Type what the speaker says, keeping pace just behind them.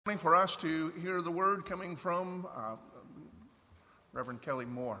For us to hear the word coming from Reverend Kelly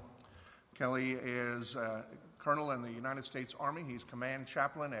Moore. Kelly is a colonel in the United States Army. He's command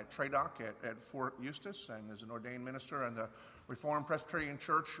chaplain at TRADOC at Fort Eustis and is an ordained minister in the Reformed Presbyterian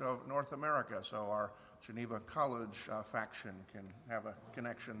Church of North America. So our Geneva College faction can have a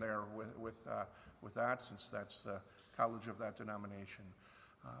connection there with that, since that's the college of that denomination.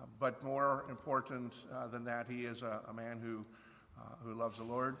 But more important than that, he is a man who loves the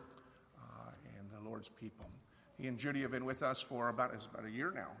Lord and the Lord's people. He and Judy have been with us for about a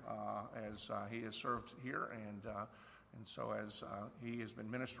year now, as he has served here, and so as he has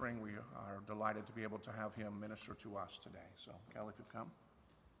been ministering, we are delighted to be able to have him minister to us today. So, Kelly, if you come.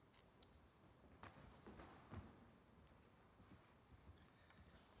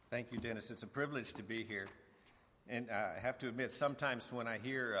 Thank you, Dennis. It's a privilege to be here, and I have to admit, sometimes when I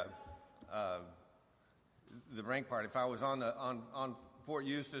hear the rank part, if I was on Fort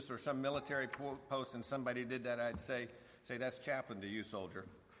Eustis or some military post and somebody did that, I'd say that's chaplain to you, soldier,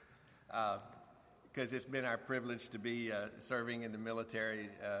 because it's been our privilege to be serving in the military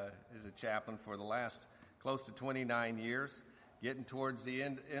as a chaplain for the last close to 29 years, getting towards the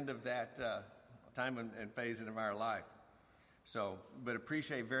end of that time and phase of our life. So, but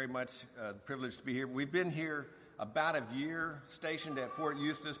appreciate very much the privilege to be here. We've been here about a year, stationed at Fort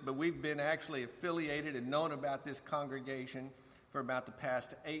Eustis, but we've been actually affiliated and known about this congregation for about the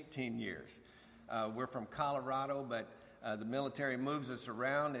past 18 years. We're from Colorado, but the military moves us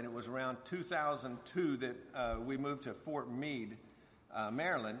around, and it was around 2002 that we moved to Fort Meade,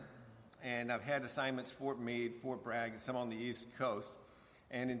 Maryland, and I've had assignments Fort Meade, Fort Bragg, some on the East Coast.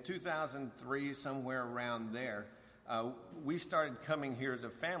 And in 2003, somewhere around there, we started coming here as a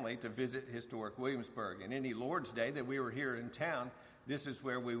family to visit historic Williamsburg. And any Lord's Day that we were here in town, this is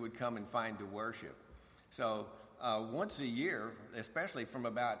where we would come and find to worship. So once a year, especially from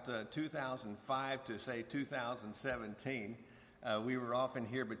about 2005 to, say, 2017, we were often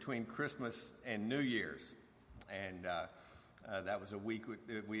here between Christmas and New Year's. And that was a week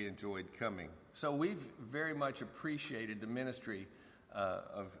that we enjoyed coming. So we've very much appreciated the ministry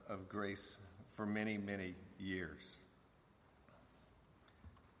of Grace for many, many years.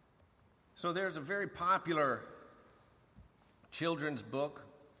 So there's a very popular children's book.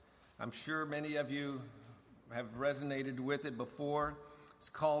 I'm sure many of you have resonated with it before. It's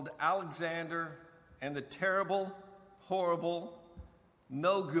called Alexander and the Terrible, Horrible,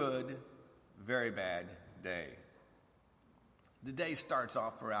 No Good, Very Bad Day. The day starts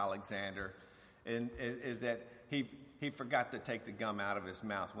off for Alexander, and is that he forgot to take the gum out of his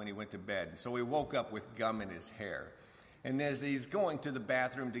mouth when he went to bed. So he woke up with gum in his hair. And as he's going to the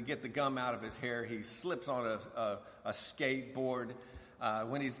bathroom to get the gum out of his hair, he slips on a skateboard.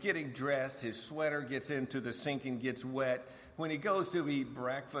 When he's getting dressed, his sweater gets into the sink and gets wet. When he goes to eat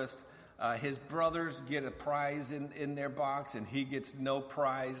breakfast, his brothers get a prize in their box, and he gets no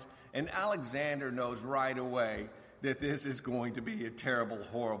prize. And Alexander knows right away that this is going to be a terrible,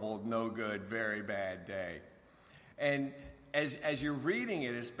 horrible, no good, very bad day. And as you're reading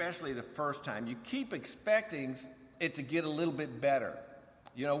it, especially the first time, you keep expecting it to get a little bit better.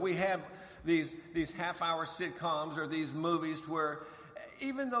 You know, we have these half-hour sitcoms or these movies where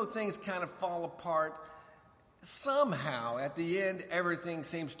even though things kind of fall apart, somehow at the end everything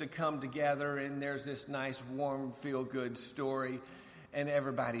seems to come together and there's this nice, warm, feel-good story and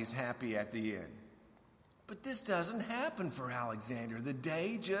everybody's happy at the end. But this doesn't happen for Alexander. The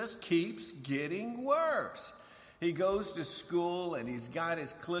day just keeps getting worse. He goes to school, and he's got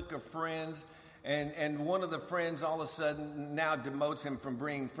his clique of friends, and one of the friends all of a sudden now demotes him from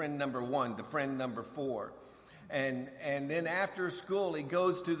being friend number 1 to friend number 4. And then after school, he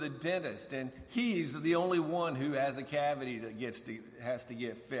goes to the dentist, and he's the only one who has a cavity that has to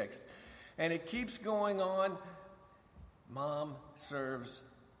get fixed. And it keeps going on. Mom serves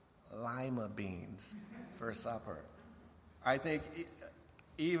lima beans for supper. I think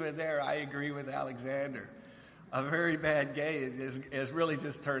even there, I agree with Alexander. A very bad day has really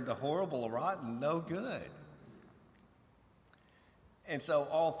just turned to horrible, rotten, no good. And so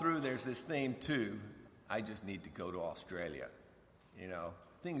all through there's this theme too, I just need to go to Australia. You know,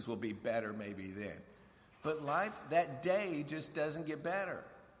 things will be better maybe then. But life, that day just doesn't get better.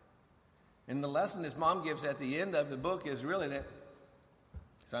 And the lesson his mom gives at the end of the book is really that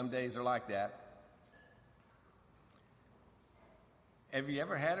some days are like that. Have you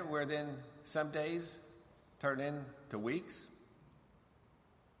ever had it where then some days turn into weeks,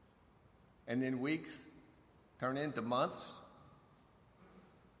 and then weeks turn into months,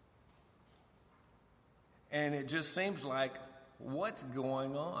 and it just seems like, what's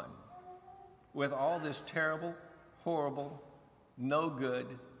going on with all this terrible, horrible, no good,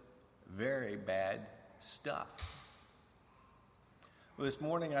 very bad stuff. Well, this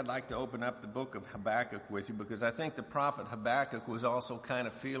morning I'd like to open up the book of Habakkuk with you because I think the prophet Habakkuk was also kind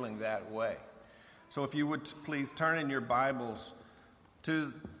of feeling that way. So if you would please turn in your Bibles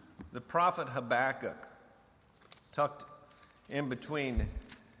to the prophet Habakkuk, tucked in between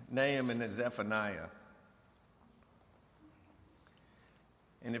Nahum and Zephaniah.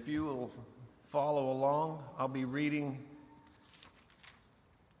 And if you will follow along, I'll be reading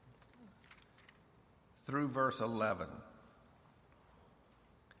through verse 11.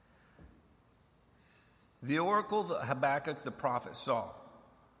 The oracle that Habakkuk the prophet saw.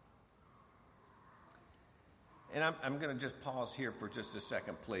 And I'm going to just pause here for just a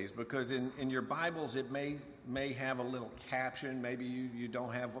second, please, because in your Bibles it may have a little caption. Maybe you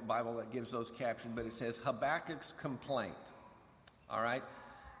don't have a Bible that gives those captions, but it says Habakkuk's complaint. All right?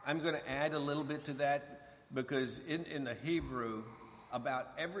 I'm going to add a little bit to that because in the Hebrew, about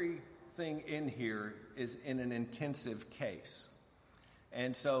everything in here is in an intensive case.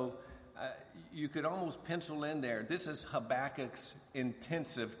 And so you could almost pencil in there, this is Habakkuk's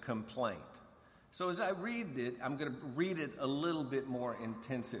intensive complaint. So as I read it, I'm going to read it a little bit more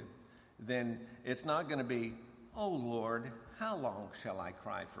intensive. Then it's not going to be, oh Lord, how long shall I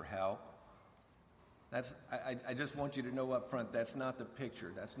cry for help? I just want you to know up front, that's not the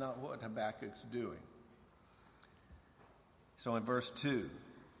picture. That's not what Habakkuk's doing. So in verse 2,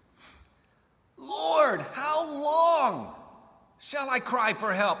 Lord, how long shall I cry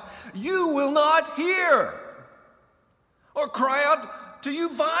for help? You will not hear, or cry out to you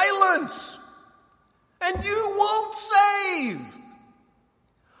violence, and you won't save.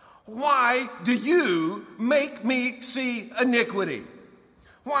 Why do you make me see iniquity?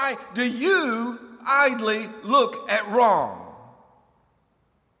 Why do you idly look at wrong?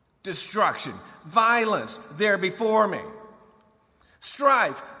 Destruction, violence, there before me.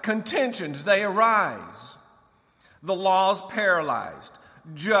 Strife, contentions, they arise. The law's paralyzed.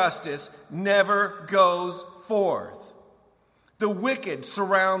 Justice never goes forth. The wicked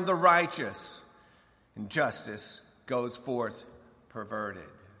surround the righteous, and justice goes forth perverted.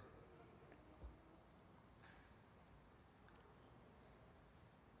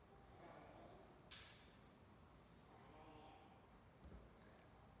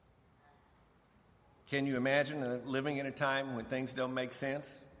 Can you imagine living in a time when things don't make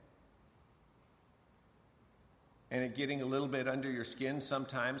sense? And it getting a little bit under your skin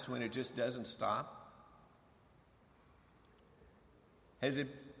sometimes when it just doesn't stop? Has it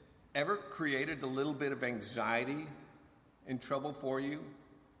ever created a little bit of anxiety and trouble for you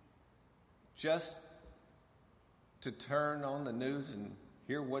just to turn on the news and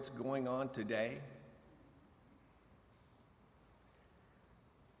hear what's going on today?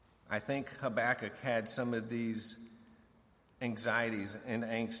 I think Habakkuk had some of these anxieties and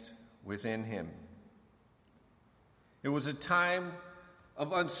angst within him. It was a time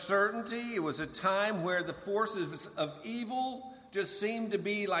of uncertainty. It was a time where the forces of evil just seemed to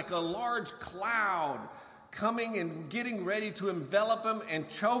be like a large cloud coming and getting ready to envelop them and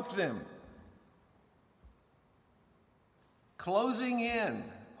choke them, closing in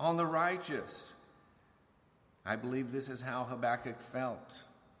on the righteous. I believe this is how Habakkuk felt.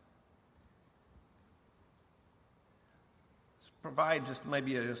 Provide just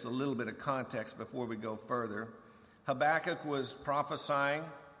maybe just a little bit of context before we go further. Habakkuk was prophesying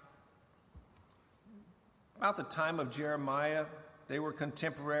about the time of Jeremiah. They were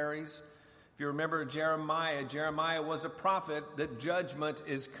contemporaries. If you remember Jeremiah was a prophet that judgment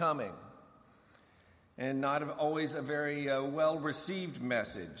is coming. And not always a very well-received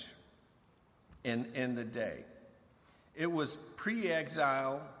message in the day. It was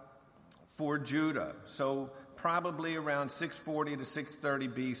pre-exile for Judah. So probably around 640 to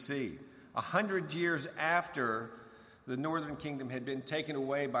 630 BC, 100 years after the northern kingdom had been taken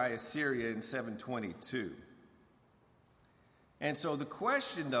away by Assyria in 722. And so the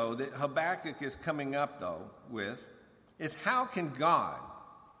question, though, that Habakkuk is coming up, though, with is how can God?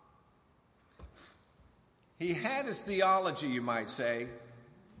 He had his theology, you might say,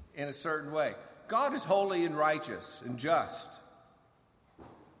 in a certain way. God is holy and righteous and just.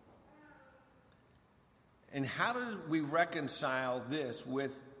 And how do we reconcile this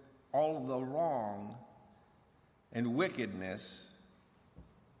with all of the wrong and wickedness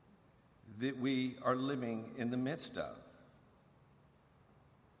that we are living in the midst of?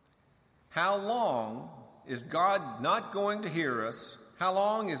 How long is God not going to hear us? How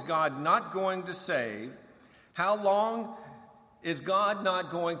long is God not going to save? How long is God not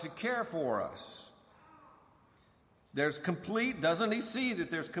going to care for us? Doesn't he see that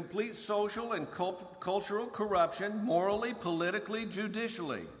there's complete social and cultural corruption, morally, politically,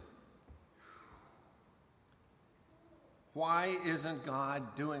 judicially? Why isn't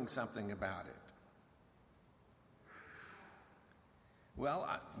God doing something about it? Well,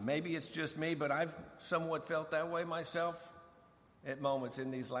 maybe it's just me, but I've somewhat felt that way myself at moments in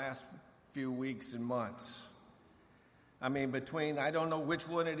these last few weeks and months. I mean, I don't know which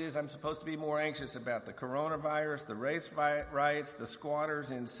one it is I'm supposed to be more anxious about, the coronavirus, the race riots, the squatters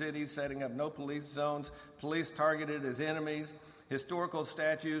in cities setting up no police zones, police targeted as enemies, historical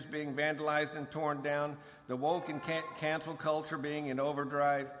statues being vandalized and torn down, the woke and cancel culture being in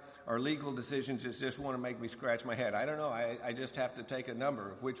overdrive, or legal decisions that just want to make me scratch my head. I don't know. I just have to take a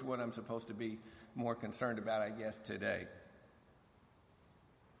number of which one I'm supposed to be more concerned about, I guess, today.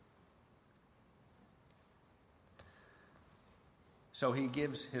 So he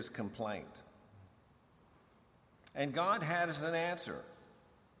gives his complaint. And God has an answer.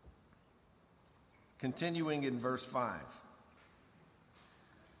 Continuing in verse 5.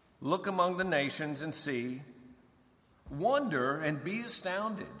 Look among the nations and see, wonder and be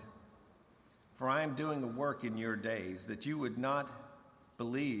astounded. For I am doing a work in your days that you would not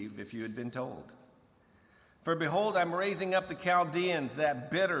believe if you had been told. For behold, I'm raising up the Chaldeans, that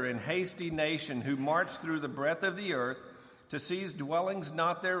bitter and hasty nation who march through the breadth of the earth, to seize dwellings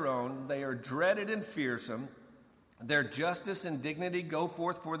not their own. They are dreaded and fearsome. Their justice and dignity go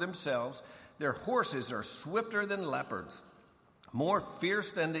forth for themselves. Their horses are swifter than leopards, more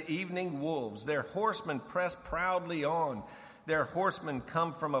fierce than the evening wolves. Their horsemen press proudly on. Their horsemen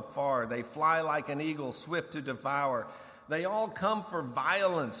come from afar. They fly like an eagle, swift to devour. They all come for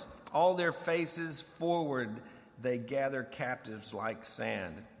violence, all their faces forward. They gather captives like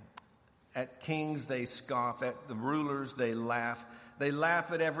sand. At kings they scoff, at the rulers they laugh. They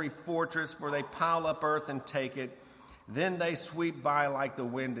laugh at every fortress, for they pile up earth and take it. Then they sweep by like the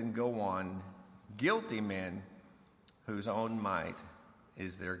wind and go on. Guilty men whose own might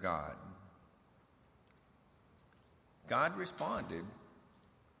is their God. God responded,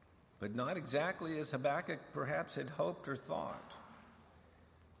 but not exactly as Habakkuk perhaps had hoped or thought.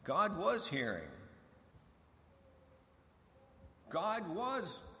 God was hearing. God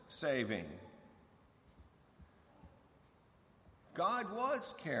was saving. God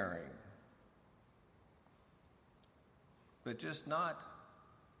was caring. But just not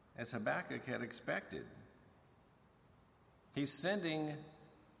as Habakkuk had expected. He's sending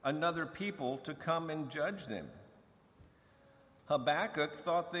another people to come and judge them. Habakkuk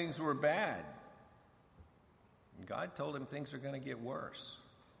thought things were bad. God told him things are going to get worse.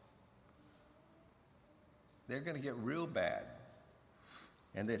 They're going to get real bad.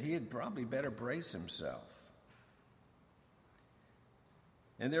 And that he had probably better brace himself.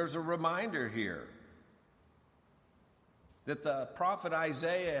 And there's a reminder here that the prophet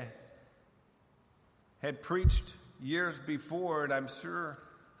Isaiah had preached years before, and I'm sure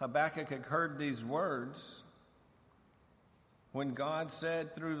Habakkuk had heard these words when God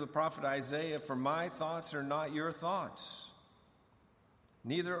said through the prophet Isaiah, "For my thoughts are not your thoughts,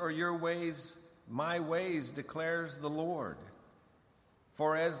 neither are your ways my ways, declares the Lord.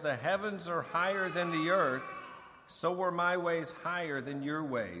 For as the heavens are higher than the earth, so are my ways higher than your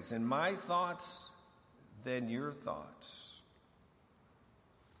ways, and my thoughts than your thoughts."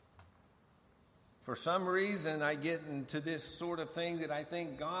 For some reason, I get into this sort of thing that I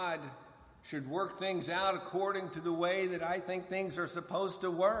think God should work things out according to the way that I think things are supposed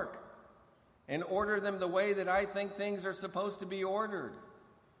to work, and order them the way that I think things are supposed to be ordered.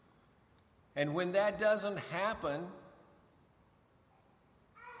 And when that doesn't happen,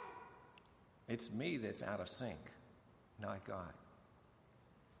 it's me that's out of sync, not God.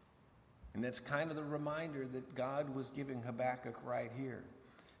 And that's kind of the reminder that God was giving Habakkuk right here.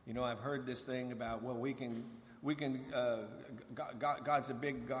 You know, I've heard this thing about, well, God's a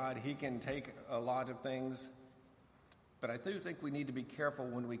big God. He can take a lot of things. But I do think we need to be careful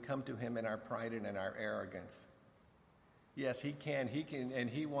when we come to him in our pride and in our arrogance. Yes, he can, and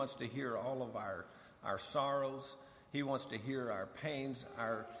he wants to hear all of our sorrows. He wants to hear our pains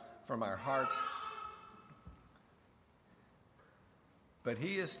from our hearts. But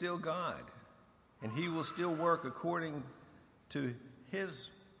he is still God, and he will still work according to his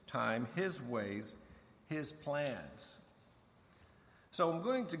time, his ways, his plans. So I'm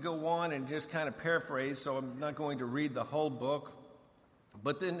going to go on and just kind of paraphrase, so I'm not going to read the whole book.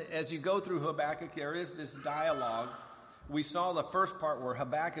 But then as you go through Habakkuk, there is this dialogue. We saw the first part where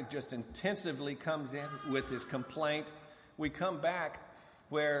Habakkuk just intensively comes in with his complaint. We come back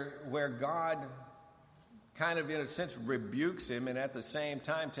where God kind of, in a sense, rebukes him and at the same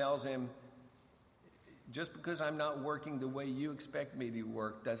time tells him, just because I'm not working the way you expect me to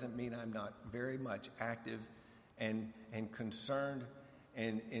work doesn't mean I'm not very much active and concerned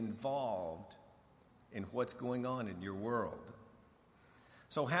and involved in what's going on in your world.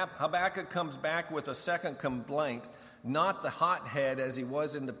 So Habakkuk comes back with a second complaint, not the hothead as he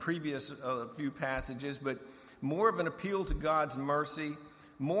was in the previous few passages, but more of an appeal to God's mercy.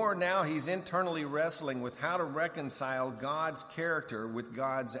 More now he's internally wrestling with how to reconcile God's character with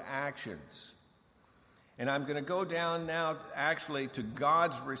God's actions. And I'm going to go down now actually to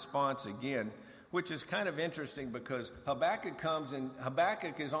God's response again, which is kind of interesting because Habakkuk comes and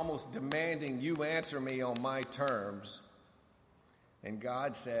Habakkuk is almost demanding, you answer me on my terms. And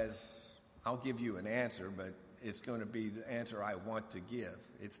God says, I'll give you an answer, but it's going to be the answer I want to give.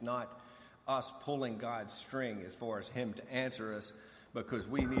 It's not us pulling God's string as far as him to answer us because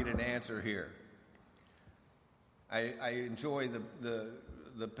we need an answer here. I enjoy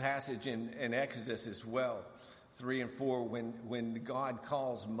the passage in Exodus as well, 3 and 4, when God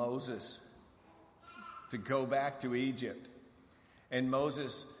calls Moses to go back to Egypt. And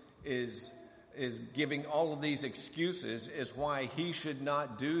Moses is giving all of these excuses as why he should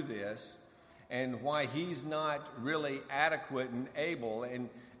not do this and why he's not really adequate and able.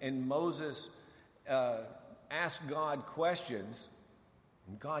 And Moses asks God questions,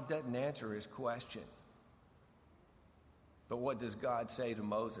 and God doesn't answer his question. But what does God say to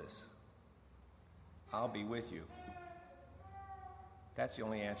Moses? I'll be with you. That's the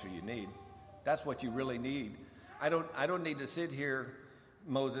only answer you need. That's what you really need. I don't need to sit here,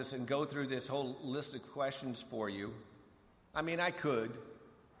 Moses, and go through this whole list of questions for you. I mean, I could,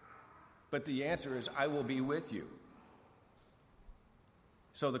 but the answer is, I will be with you.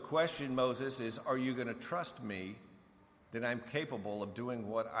 So the question, Moses, is, are you going to trust me that I'm capable of doing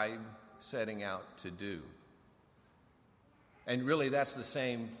what I'm setting out to do? And really, that's the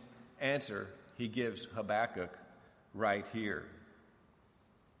same answer he gives Habakkuk right here.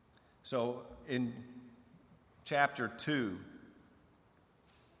 So in chapter 2,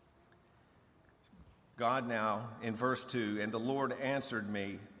 God now, in verse 2, and the Lord answered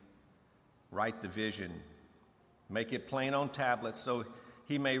me, write the vision, make it plain on tablets so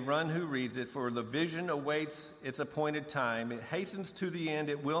he may run who reads it, for the vision awaits its appointed time. It hastens to the end,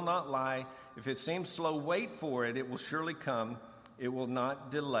 it will not lie. If it seems slow, wait for it, it will surely come. It will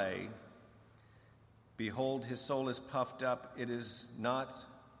not delay. Behold, his soul is puffed up, it is not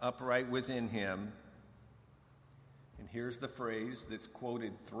upright within him. And here's the phrase that's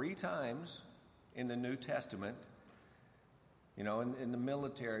quoted 3 times in the New Testament. You know, in the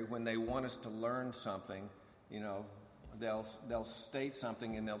military, when they want us to learn something, you know, they'll state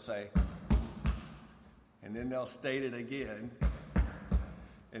something and they'll say, and then they'll state it again.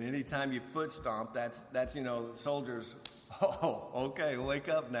 And anytime you foot stomp, that's you know, soldiers, oh, okay, wake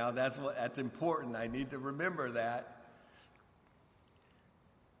up now. That's important. I need to remember that.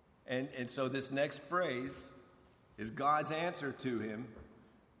 And so this next phrase is God's answer to him,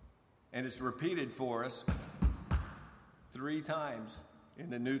 and it's repeated for us 3 times in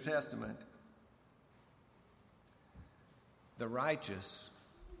the New Testament. The righteous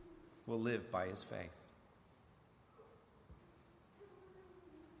will live by his faith.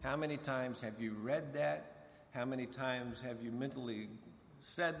 How many times have you read that? How many times have you mentally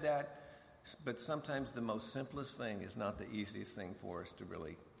said that? But sometimes the most simplest thing is not the easiest thing for us to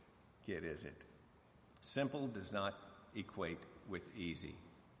really get, is it? Simple does not equate with easy.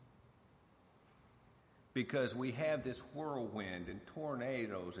 Because we have this whirlwind and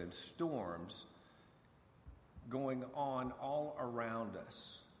tornadoes and storms going on all around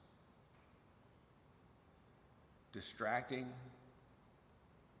us, distracting,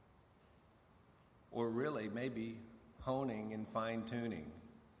 or really maybe honing and fine-tuning,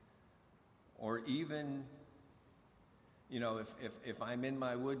 or even, you know, if I'm in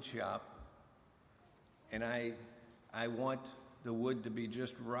my wood shop and I want the wood to be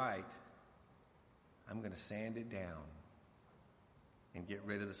just right, I'm going to sand it down and get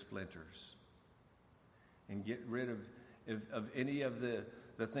rid of the splinters and get rid of any of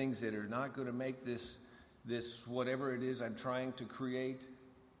the things that are not going to make this whatever it is I'm trying to create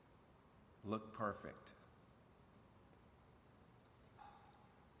look perfect.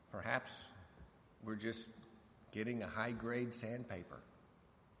 Perhaps we're just getting a high-grade sandpaper.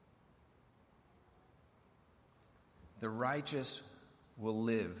 The righteous will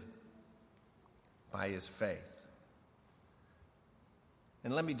live by his faith.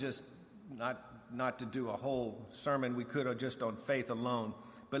 And let me just, not to do a whole sermon, we could have just on faith alone,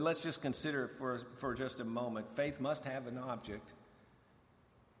 but let's just consider it for just a moment. Faith must have an object.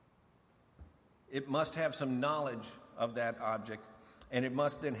 It must have some knowledge of that object, and it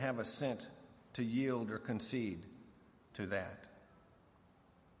must then have assent to yield or concede to that.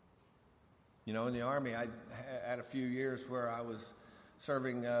 You know, in the Army, I had a few years where I was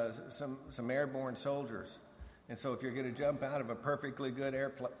serving some airborne soldiers. And so if you're going to jump out of a perfectly good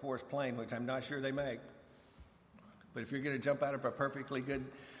Air Force plane, which I'm not sure they make, but if you're going to jump out of a perfectly good,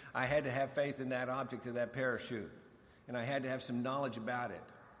 I had to have faith in that object of that parachute. And I had to have some knowledge about it.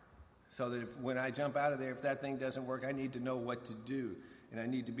 So that when I jump out of there, if that thing doesn't work, I need to know what to do. And I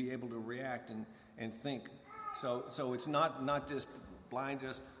need to be able to react and think. So it's not just blind,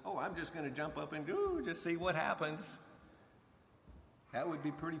 I'm just going to jump up and just see what happens. That would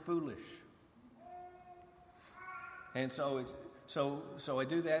be pretty foolish. And so I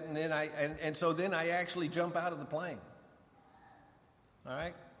do that, and then I actually jump out of the plane. All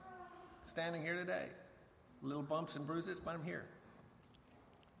right? Standing here today. Little bumps and bruises, but I'm here.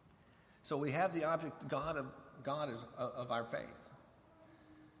 So we have the object God of our faith.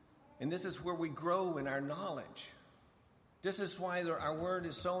 And this is where we grow in our knowledge. This is why our word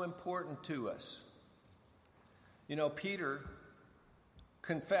is so important to us. You know, Peter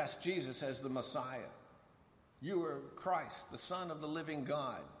confessed Jesus as the Messiah. You are Christ, the Son of the living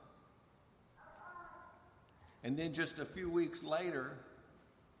God. And then just a few weeks later,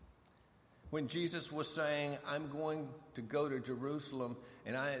 when Jesus was saying, I'm going to go to Jerusalem,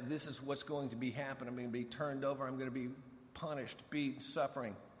 and this is what's going to be happening. I'm going to be turned over. I'm going to be punished, beaten,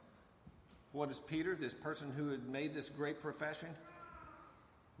 suffering. What is Peter, this person who had made this great profession?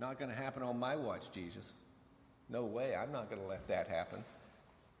 Not going to happen on my watch, Jesus. No way. I'm not going to let that happen.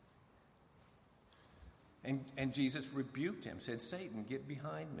 And Jesus rebuked him, said, Satan, get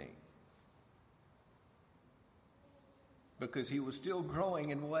behind me. Because he was still growing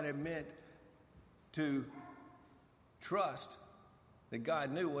in what it meant to trust that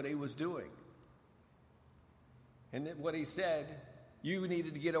God knew what he was doing. And that what he said, you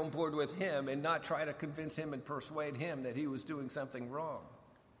needed to get on board with him and not try to convince him and persuade him that he was doing something wrong.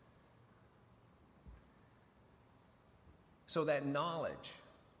 So that knowledge,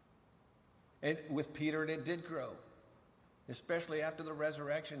 and with Peter, it did grow, especially after the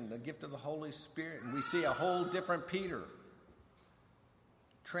resurrection, the gift of the Holy Spirit. And we see a whole different Peter,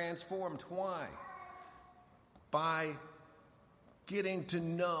 transformed. Why? By getting to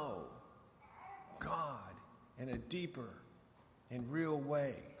know God in a deeper and real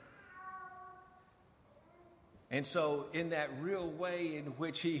way. And so in that real way in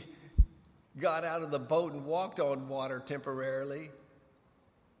which he got out of the boat and walked on water temporarily,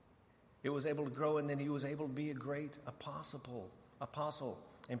 it was able to grow, and then he was able to be a great apostle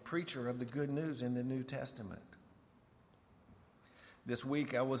and preacher of the good news in the New Testament. This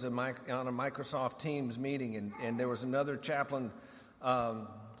week I was on a Microsoft Teams meeting, and there was another chaplain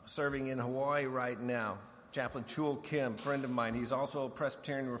serving in Hawaii right now, Chaplain Chul Kim, friend of mine. He's also a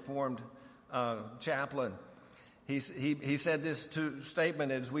Presbyterian Reformed chaplain. He said this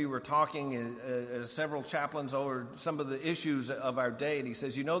statement as we were talking, several chaplains, over some of the issues of our day. And he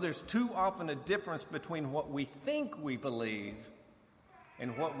says, there's too often a difference between what we think we believe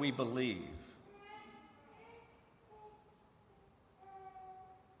and what we believe.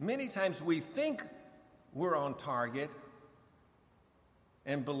 Many times we think we're on target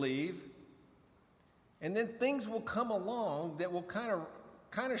and believe, and then things will come along that will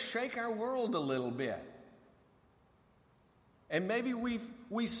kind of shake our world a little bit. And maybe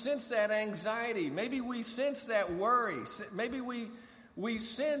we sense that anxiety. Maybe we sense that worry. Maybe we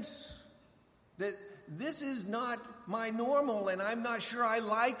sense that this is not my normal and I'm not sure I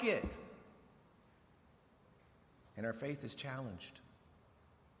like it. And our faith is challenged.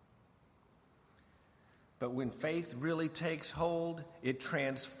 But when faith really takes hold, it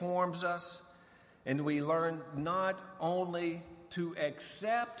transforms us, and we learn not only to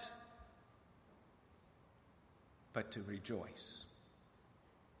accept, but to rejoice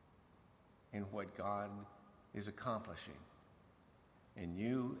in what God is accomplishing in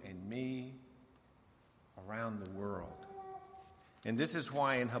you and me around the world. And this is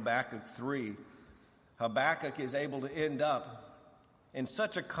why in Habakkuk 3, Habakkuk is able to end up in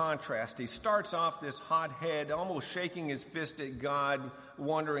such a contrast. He starts off this hothead, almost shaking his fist at God,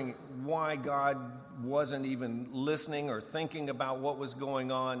 wondering why God wasn't even listening or thinking about what was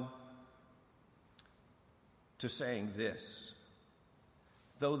going on, to saying this: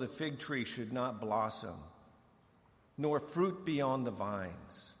 though the fig tree should not blossom, nor fruit be on the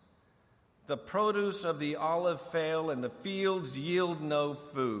vines, the produce of the olive fail, and the fields yield no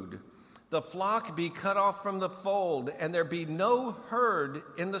food, the flock be cut off from the fold, and there be no herd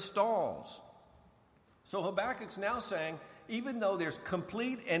in the stalls. So Habakkuk's now saying, even though there's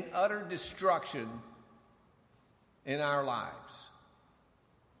complete and utter destruction in our lives,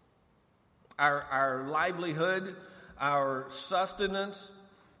 our livelihood, our sustenance,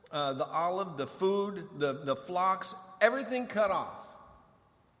 the olive, the food, the flocks, everything cut off.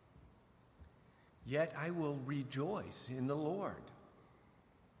 yet I will rejoice in the Lord.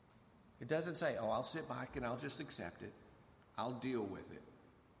 It doesn't say, oh, I'll sit back and I'll just accept it. I'll deal with it.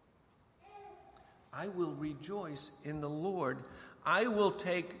 I will rejoice in the Lord. I will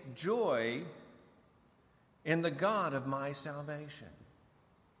take joy in the God of my salvation.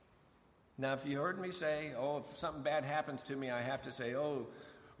 Now, if you heard me say, oh, if something bad happens to me, I have to say, oh,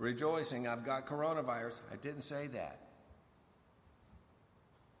 rejoicing, I've got coronavirus. I didn't say that.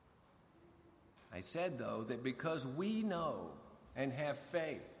 I said, though, that because we know and have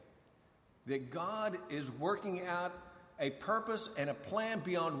faith that God is working out a purpose and a plan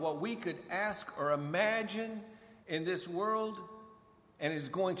beyond what we could ask or imagine in this world, and is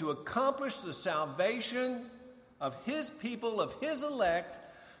going to accomplish the salvation of his people, of his elect,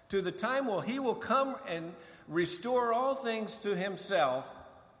 to the time where he will come and restore all things to himself,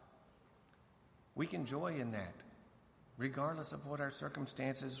 we can joy in that, regardless of what our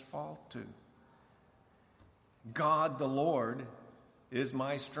circumstances fall to. God the Lord is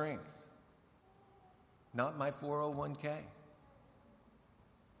my strength, not my 401k.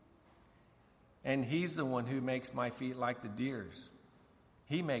 And he's the one who makes my feet like the deer's.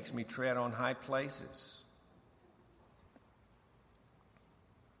 He makes me tread on high places.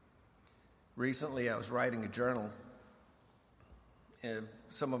 Recently, I was writing a journal of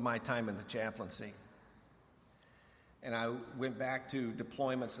some of my time in the chaplaincy. And I went back to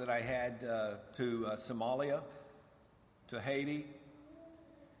deployments that I had to Somalia, to Haiti.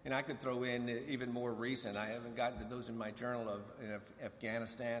 And I could throw in even more recent. I haven't gotten to those in my journal of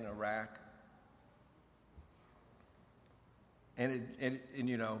Afghanistan, Iraq. And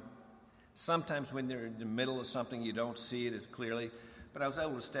you know, sometimes when they're in the middle of something, you don't see it as clearly. But I was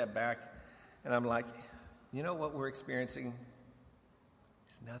able to step back, and I'm like, you know what we're experiencing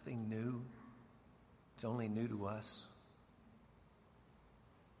is nothing new. It's only new to us.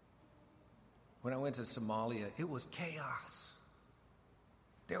 When I went to Somalia, it was chaos.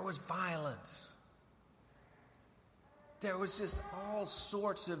 There was violence. There was just all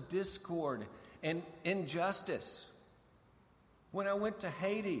sorts of discord and injustice. When I went to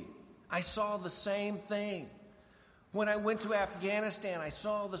Haiti, I saw the same thing. When I went to Afghanistan, I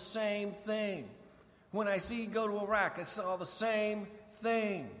saw the same thing. When I go to Iraq, I saw the same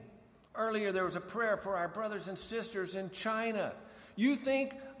thing. Earlier, there was a prayer for our brothers and sisters in China. You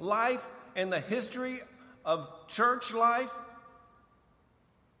think life and the history of church life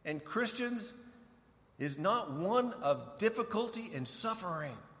and Christians is not one of difficulty and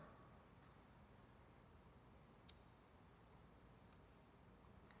suffering?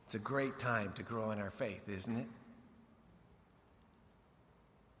 It's a great time to grow in our faith, isn't it?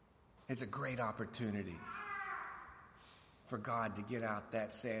 It's a great opportunity for God to get out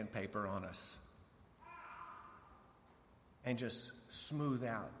that sandpaper on us and just smooth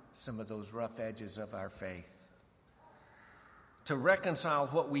out some of those rough edges of our faith. To reconcile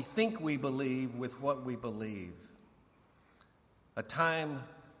what we think we believe with what we believe. A time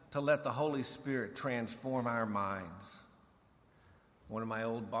to let the Holy Spirit transform our minds. One of my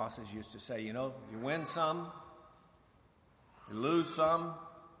old bosses used to say, you know, you win some, you lose some,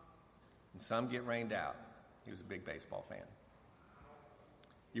 and some get rained out. He was a big baseball fan.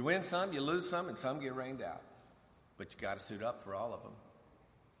 You win some, you lose some, and some get rained out. But you got to suit up for all of them.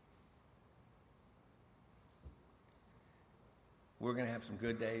 We're going to have some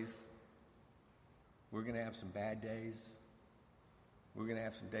good days. We're going to have some bad days. We're going to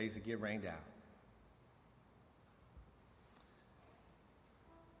have some days that get rained out.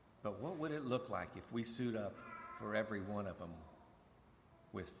 But what would it look like if we suit up for every one of them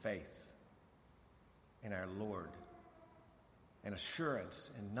with faith in our Lord and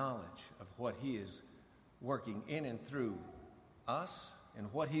assurance and knowledge of what he is working in and through us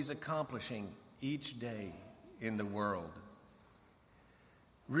and what he's accomplishing each day in the world?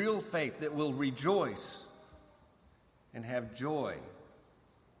 Real faith that will rejoice and have joy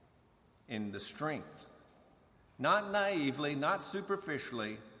in the strength, not naively, not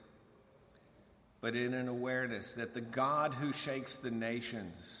superficially, but in an awareness that the God who shakes the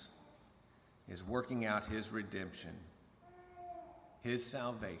nations is working out his redemption, his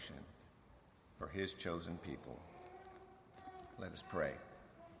salvation for his chosen people. Let us pray.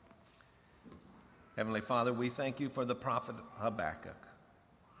 Heavenly Father, we thank you for the prophet Habakkuk,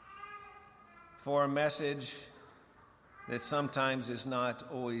 for a message that sometimes is not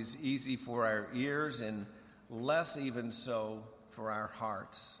always easy for our ears and less even so for our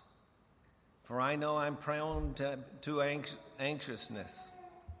hearts. For I know I'm prone to anxiousness.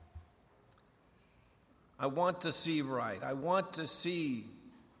 I want to see right. I want to see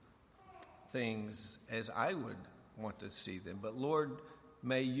things as I would want to see them. But Lord,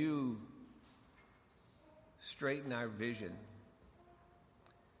 may you Straighten our vision.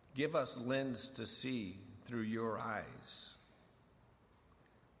 Give us lens to see through your eyes,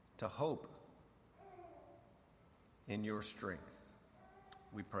 to hope in your strength.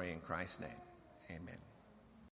 We pray in Christ's name. Amen.